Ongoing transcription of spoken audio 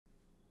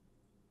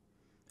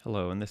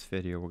Hello, in this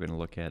video we're going to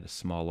look at a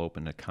small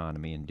open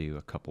economy and do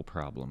a couple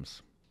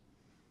problems.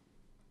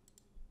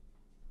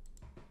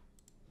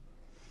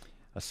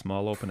 A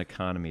small open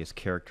economy is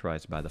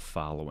characterized by the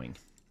following.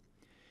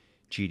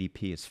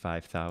 GDP is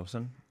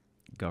 5,000,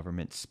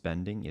 government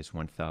spending is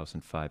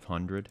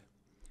 1,500,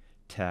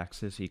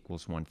 taxes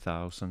equals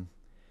 1,000,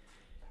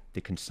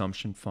 the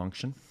consumption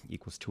function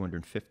equals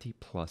 250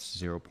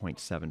 plus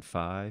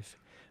 0.75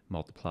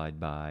 multiplied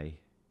by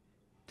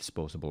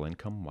disposable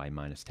income, y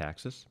minus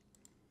taxes.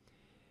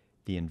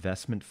 The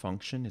investment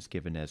function is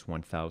given as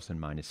 1,000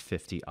 minus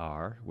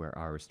 50R, where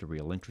R is the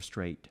real interest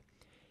rate.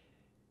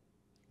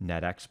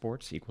 Net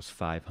exports equals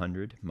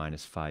 500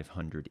 minus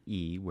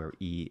 500E, where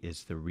E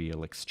is the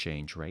real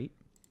exchange rate.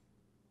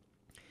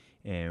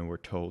 And we're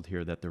told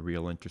here that the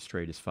real interest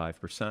rate is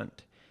 5%.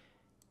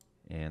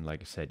 And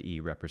like I said, E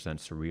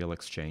represents the real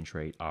exchange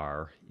rate.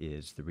 R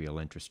is the real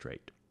interest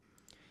rate.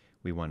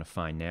 We want to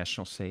find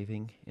national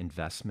saving,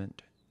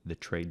 investment, the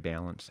trade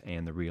balance,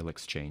 and the real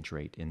exchange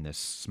rate in this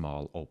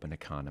small open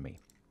economy.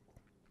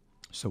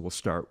 So we'll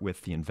start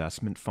with the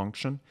investment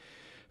function.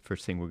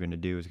 First thing we're going to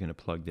do is going to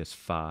plug this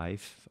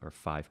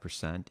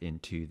 5%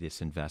 into this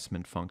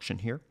investment function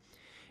here.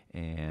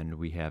 And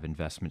we have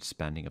investment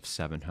spending of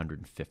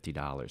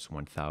 $750,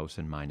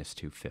 1,000 minus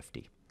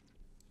 250.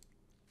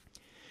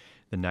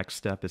 The next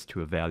step is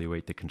to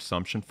evaluate the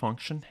consumption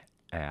function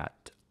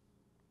at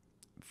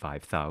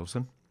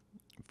 5,000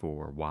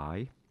 for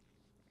Y,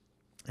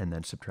 and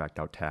then subtract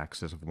out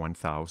taxes of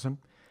 1,000,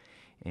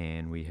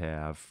 and we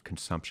have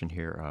consumption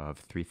here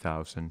of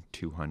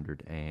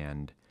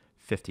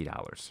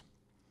 $3,250.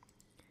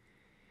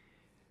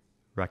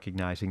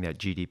 Recognizing that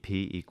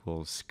GDP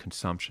equals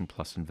consumption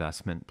plus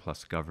investment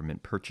plus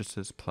government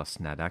purchases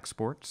plus net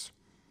exports,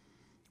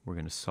 we're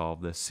going to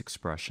solve this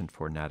expression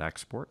for net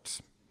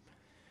exports.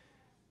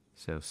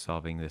 So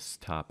solving this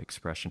top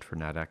expression for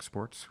net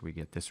exports, we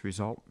get this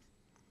result.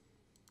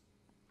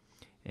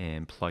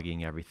 And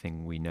plugging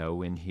everything we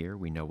know in here,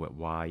 we know what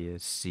Y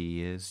is,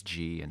 C is,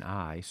 G, and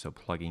I, so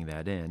plugging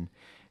that in,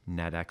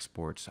 net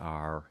exports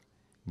are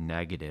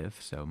negative,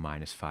 so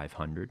minus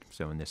 500.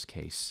 So in this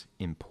case,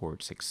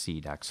 imports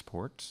exceed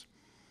exports.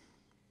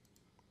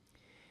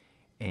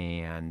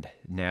 And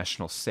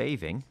national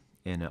saving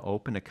in an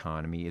open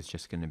economy is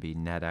just going to be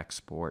net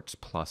exports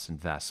plus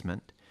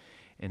investment.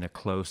 In a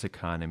closed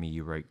economy,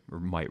 you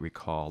might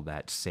recall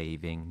that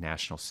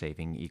national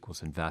saving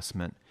equals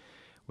investment.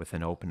 With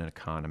an open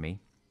economy,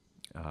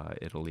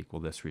 it'll equal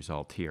this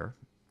result here.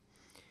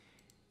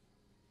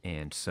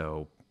 And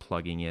so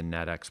plugging in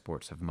net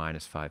exports of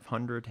minus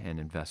 500 and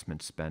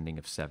investment spending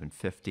of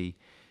 750,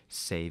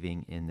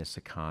 saving in this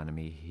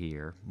economy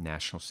here,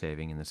 national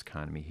saving in this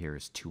economy here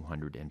is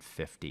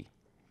 250.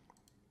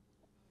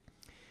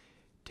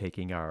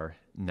 Taking our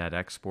net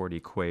export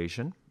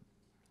equation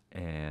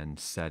and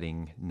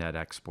setting net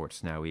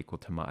exports now equal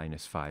to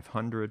minus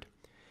 500,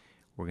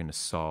 we're going to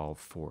solve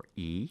for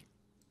E.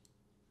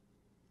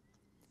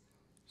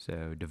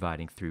 So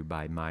dividing through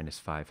by minus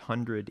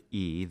 500,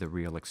 E, the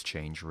real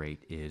exchange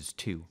rate, is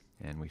 2.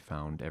 And we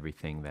found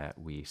everything that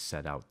we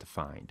set out to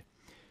find.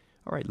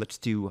 All right, let's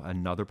do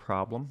another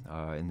problem.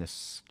 In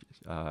this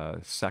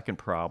second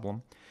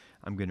problem,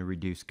 I'm going to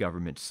reduce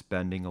government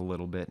spending a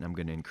little bit, and I'm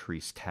going to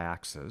increase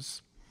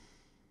taxes.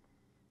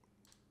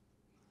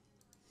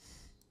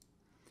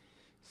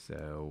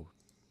 So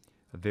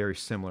a very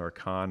similar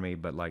economy,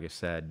 but like I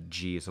said,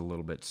 G is a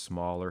little bit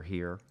smaller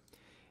here,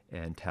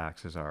 and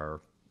taxes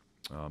are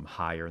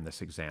higher in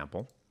this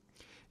example.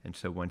 And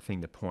so one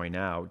thing to point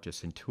out,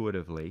 just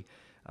intuitively,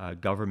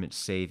 government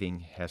saving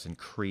has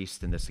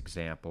increased in this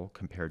example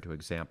compared to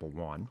example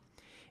 1,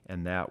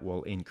 and that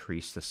will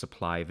increase the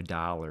supply of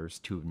dollars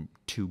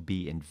to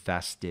be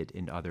invested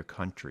in other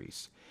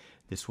countries.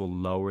 This will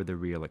lower the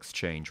real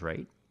exchange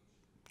rate,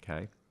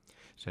 okay?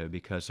 So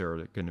because there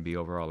are going to be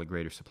overall a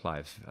greater supply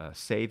of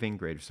saving,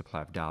 greater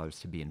supply of dollars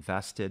to be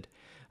invested,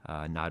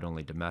 not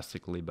only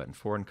domestically but in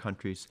foreign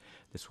countries,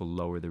 this will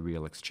lower the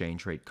real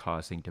exchange rate,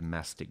 causing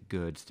domestic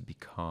goods to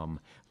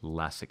become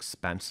less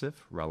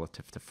expensive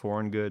relative to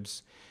foreign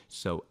goods.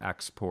 So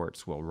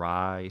exports will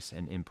rise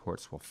and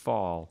imports will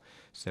fall.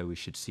 So we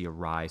should see a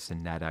rise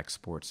in net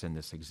exports in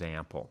this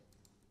example.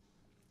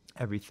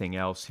 Everything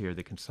else here,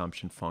 the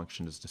consumption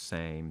function is the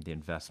same, the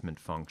investment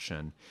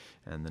function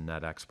and the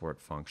net export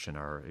function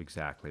are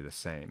exactly the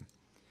same.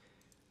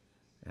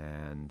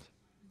 And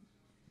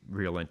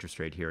real interest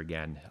rate here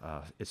again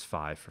is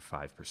 5 for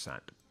 5%.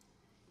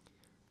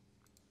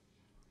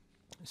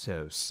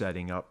 So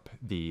setting up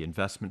the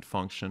investment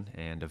function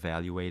and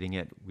evaluating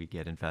it, we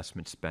get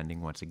investment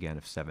spending once again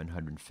of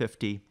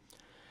 750.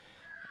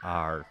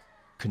 Our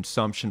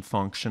consumption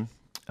function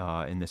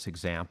in this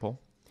example,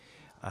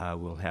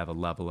 we'll have a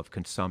level of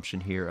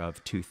consumption here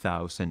of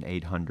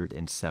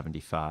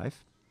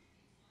 2,875.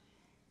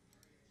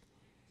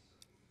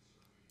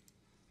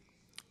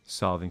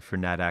 Solving for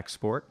net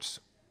exports.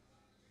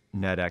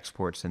 Net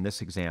exports in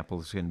this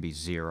example is going to be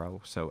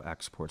 0, so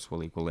exports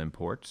will equal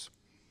imports.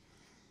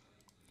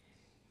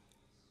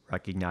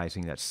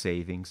 recognizing that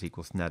savings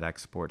equals net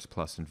exports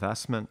plus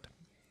investment.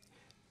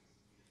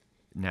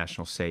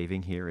 national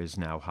saving here is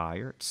now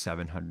higher at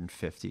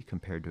 750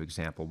 compared to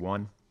example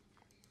 1.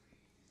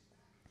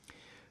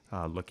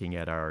 Looking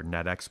at our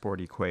net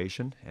export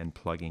equation and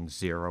plugging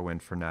 0 in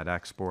for net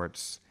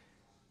exports,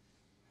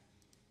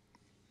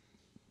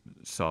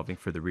 solving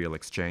for the real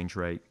exchange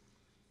rate.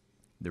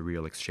 The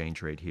real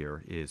exchange rate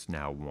here is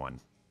now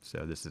 1.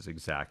 So this is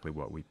exactly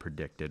what we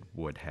predicted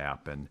would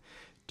happen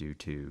due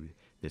to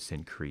this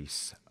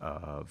increase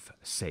of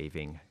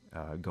saving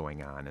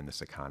going on in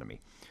this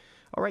economy.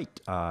 All right,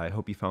 I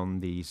hope you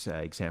found these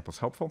examples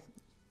helpful.